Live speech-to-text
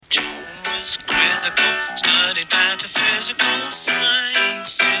physical, studied metaphysical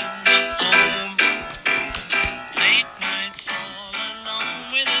science in the home. Late nights all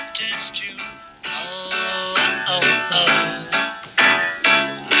alone with a test tube.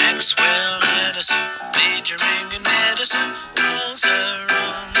 Maxwell Edison, majoring in medicine, calls her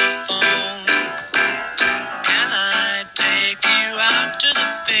on the phone. Can I take you out to the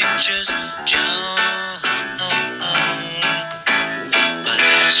pictures, John? But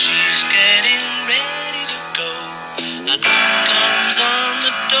as she's getting ready to go, a knock comes on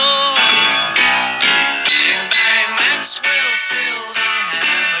the door. Bang, bang, Maxwell Silver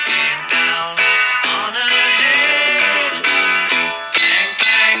hammer came down on her head. Bang,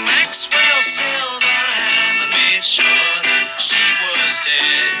 bang, Maxwell Silver hammer made sure that she was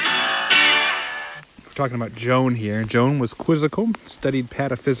dead. We're talking about Joan here. Joan was quizzical, studied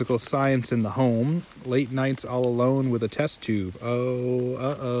pataphysical science in the home, late nights all alone with a test tube.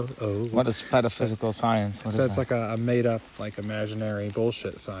 What is pataphysical science? What So is it's that? like a made up, like imaginary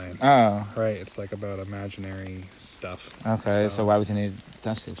bullshit science. Oh, Right, it's like about imaginary stuff. okay. So why would you need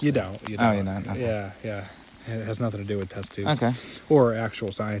test tubes? You don't. You Oh, don't. you don't, okay. Yeah. It has nothing to do with test tubes. Okay. Or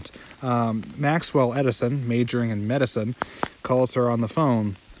actual science. Maxwell Edison, majoring in medicine, calls her on the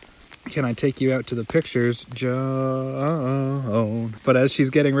phone. Can I take you out to the pictures, Joan? But as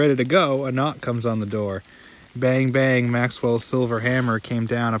she's getting ready to go, a knock comes on the door. Bang, bang, Maxwell's silver hammer came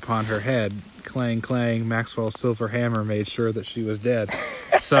down upon her head. Clang, clang, Maxwell's silver hammer made sure that she was dead.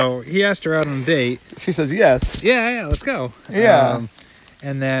 So he asked her out on a date. She says yes. Yeah, let's go. Yeah.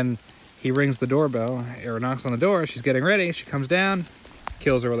 And then he rings the doorbell, or knocks on the door. She's getting ready. She comes down,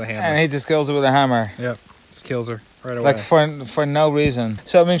 kills her with a hammer. And he just kills her with a hammer. Yep, just kills her right away. Like for no reason.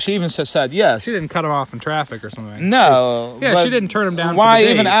 So I mean, she even said yes. She didn't cut him off in traffic or something. No. Yeah, but she didn't turn him down. Why for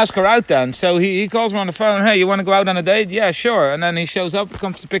the even date. ask her out then? So he calls her on the phone. Hey, you want to go out on a date? Yeah, sure. And then he shows up,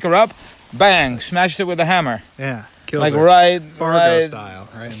 comes to pick her up. Bang! Smashes her with a hammer. Yeah, kills Like her. right, Fargo right, style,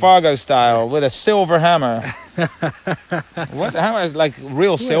 right? Fargo style with a silver hammer. What hammer? Like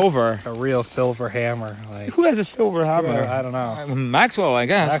real silver. A real silver hammer. Like Who has a silver hammer? I don't know. Maxwell, I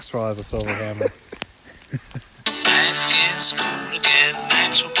guess. Maxwell has a silver hammer. Back in school again,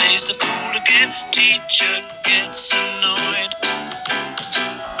 Maxwell plays the fool again. Teacher gets annoyed,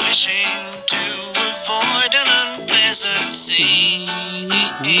 wishing to avoid an unpleasant scene.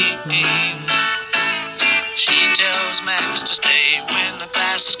 She tells Max to stay when the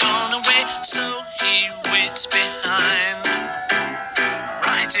class has gone away, so he waits behind.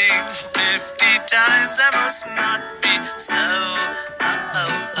 Writing 50 times, I must not be so.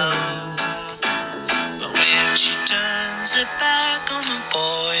 But when she turns her back on the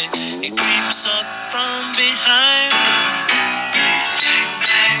boy, he creeps up from behind. Bang,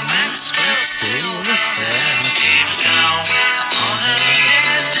 bang, Maxwell Silver hammer came down on her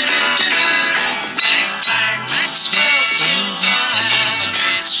head. Bang, bang, Maxwell Silver hammer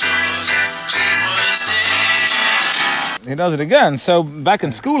made sure that she was dead. He does it again. So back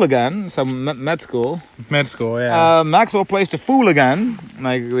in school again. So med school. Med school, yeah. Maxwell plays the fool again.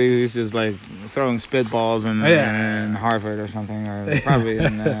 Like he's just like throwing spitballs in Harvard or something, or probably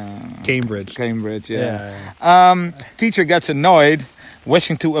in Cambridge. Cambridge, yeah. Yeah. Teacher gets annoyed,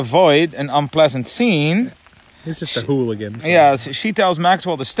 wishing to avoid an unpleasant scene. He's just a hooligan. So. Yeah, so she tells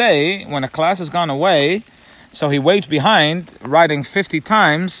Maxwell to stay when the class has gone away. So he waits behind, writing 50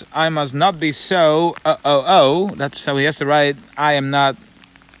 times, I must not be so, That's so he has to write, I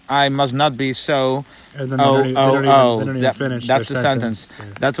must not be so, And then they don't even finish That's their the sentence. Yeah.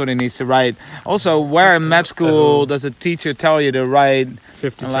 That's what he needs to write. Also, where in med school does a teacher tell you to write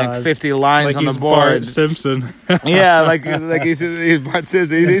 50 like times. 50 lines Like on the he's board? Bart Simpson. Yeah, like he's Bart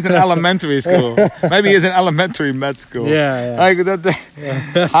Simpson. He's in elementary school. Maybe he's in elementary med school. Yeah. Like that.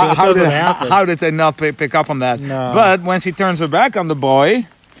 Doesn't happen. How did they not pick up on that? No. But when she turns her back on the boy,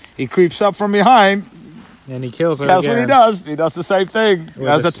 he creeps up from behind. And he kills her That's again. what he does. He does the same thing. He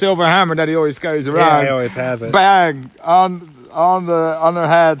has that silver hammer that he always carries Yeah, around. he always has it. Bang on her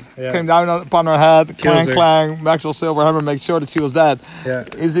head. Yeah. Came down upon her head. Kills Clang her. clang. Maxwell silver hammer makes sure that she was dead. Yeah.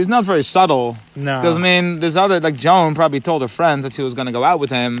 He's not very subtle. No. Because, I mean, this other, like Joan probably told her friends that she was going to go out with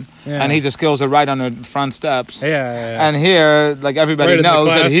him. Yeah. And he just kills her right on her front steps. Yeah. And here, like everybody Right in the knows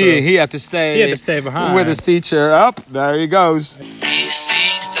that classroom. he had to stay. He had to stay behind. With his teacher. Up, there he goes. BC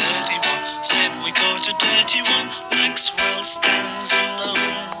 31 said we go to dirty one. Maxwell stands alone,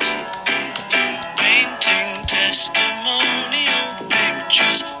 painting testimonial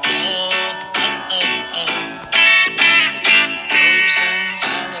pictures. Rose and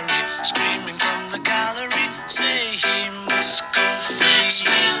Valerie screaming from the gallery say he must go free. The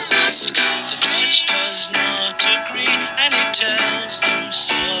judge does not agree and he tells them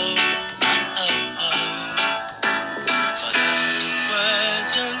so.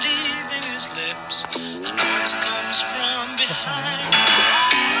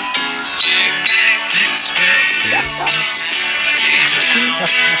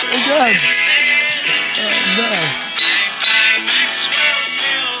 Again. No.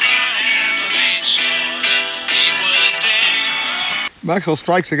 Maxwell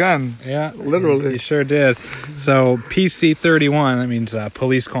strikes again. Yeah, Literally. he sure did. So PC-31, that means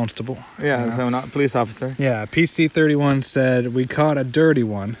police constable. Yeah, so not police officer. Yeah, PC-31 said, "We caught a dirty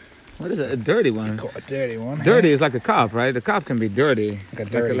one." What is it? A dirty one? Caught a dirty one. Dirty is like a cop, right? A cop can be dirty. Like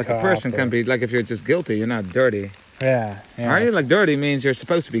a dirty like a cop, person or- can be, like if you're just guilty, you're not dirty. Yeah. Are you? Like dirty means you're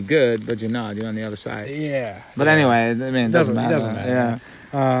supposed to be good, but you're not. You're on the other side. Yeah. But anyway, I mean, it doesn't matter. Doesn't matter. Yeah.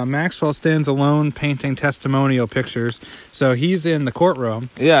 Maxwell stands alone painting testimonial pictures. So he's in the courtroom,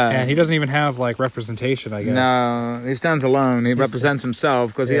 Yeah. and he doesn't even have like representation, I guess. No, he stands alone. He represents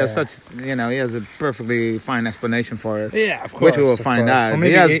himself because he has Yeah. such, he has a perfectly fine explanation for it. Yeah, of course. Which we will of find course. out. Well,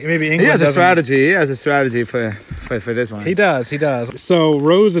 maybe, maybe he England has a doesn't- strategy. He has a strategy for this one. He does. So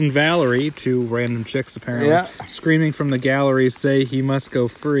Rose and Valerie, two random chicks apparently, Yeah. screaming from the gallery, say he must go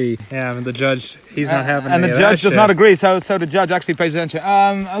free. Yeah, and the judge, he's not having and the any of judge that does not shit. agree. So the judge actually pays attention.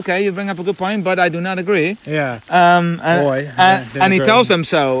 Okay, you bring up a good point, but I do not agree. Yeah. And, Boy, and he didn't tells agree. them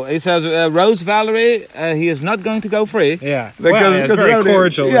so. He says, Rose Valerie, he is not going to go free. Yeah. Because it's very already-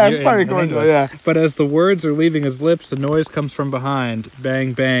 cordial. Yeah, in very in cordial. England. Yeah. But as the words are leaving his lips, a noise comes from behind.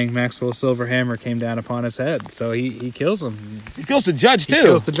 Bang, bang, Maxwell's silver hammer came down upon his head. So he kills him. He kills the judge He too.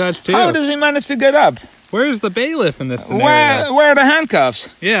 kills the judge too. How does he manage to get up? Where's the bailiff in this scenario? Where are the handcuffs?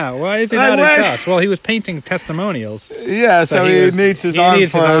 Yeah, why is he Like, not where- in touch? Well, he was painting testimonials. Yeah, so he he was- needs his he arm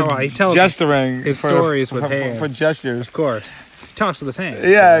needs for his arm. He tells gesturing. his for, stories with for, hands. for gestures. Of course. He talks with his hands.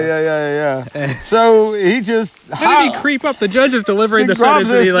 Yeah. So he just How did he creep up? The judge is delivering the grabs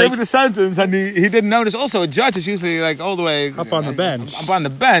sentence and he like the sentence, and he didn't notice. Also, a judge is usually like all the way up on the bench. Up on the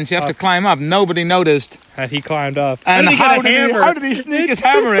bench, you have to climb up. Nobody noticed. And he climbed up. And how did he get a hammer? how did he sneak his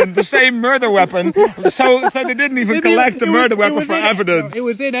hammer in? The same murder weapon. So they didn't even Maybe collect the it murder was- it weapon was for in- evidence. It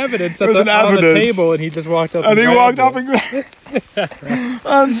was in evidence It was on the evidence. table, and he just walked up. And he walked grabbed up it.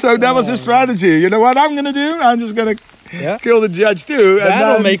 and so that was his strategy. You know what I'm gonna do? I'm just gonna Yeah. kill the judge too. And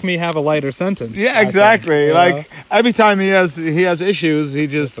That'll then- make me have a lighter sentence. Yeah, I think, exactly. you Like know? every time he has issues, he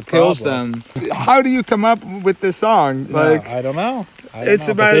just That's the kills problem. them. How do you come up with this song? No, Like I don't know. I don't it's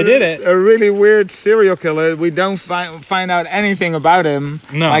know, but about they did it. a really weird serial killer. We don't find out anything about him.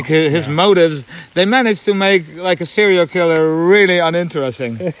 No. Like his motives. They managed to make like a serial killer really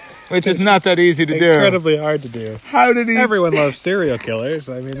uninteresting, which is not that easy to do. Incredibly hard to do. How did he? Everyone loves serial killers.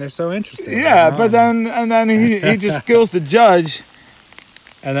 I mean, they're so interesting. Yeah, you know? but then he just kills the judge,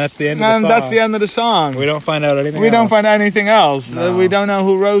 and that's the end of the and song. that's the end of the song. We don't find out anything. We don't else. find anything else. No. We don't know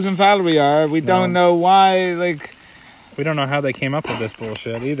who Rose and Valerie are. We don't know why. Like, We don't know how they came up with this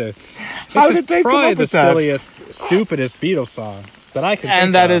bullshit either. How This did is they come probably up with the that? silliest, stupidest Beatles song that I can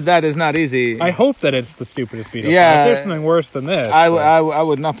and think of. that is not easy. I hope that it's the stupidest Beatles Yeah. song. If there's something worse than this. I but-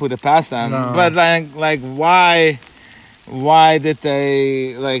 would not put it past them. No. But like why did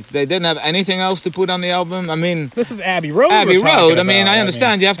they they didn't have anything else to put on the album? I mean, This is Abbey Road. Abbey we're talking Road. I mean, about. I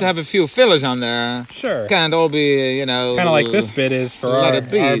understand you have to have a few fillers on there. Sure. Can't all be Kind of like this bit is for Let our It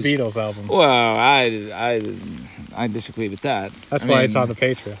Be. Beatles albums. Well, I disagree with that. That's I why mean, it's on the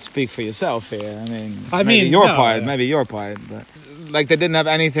Patreon. Speak for yourself here. I mean, I maybe mean, your no, part, yeah. maybe your part, but like they didn't have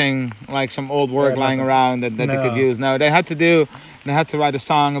anything like some old work Yeah, lying nothing. around that they No. could use. No, they had to write a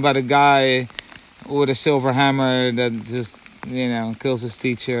song about a guy with a silver hammer that just kills his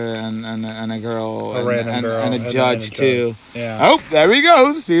teacher and a girl, A random girl, and a judge too. Yeah. Oh, there he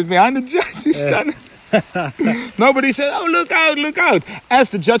goes. He's behind the judge. He's standing. Nobody said, "Oh, look out!" As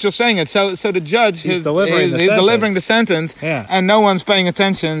the judge was saying it, so the judge He's is delivering the he's sentence. delivering the sentence, Yeah. and no one's paying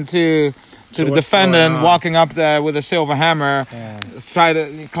attention to the what's defendant going on. walking up there with a silver hammer,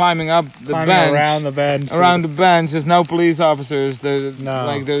 climbing up the Climbing bench. around the bench. Around the bench, there's no police officers. There's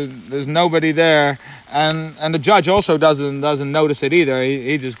No. there's nobody there, and the judge also doesn't notice it either.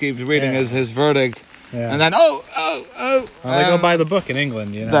 He just keeps reading Yeah. his verdict, Yeah. and then Well, they go and by the book in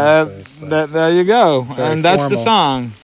England, you know. so it's like- there you go, very and that's the formal. song.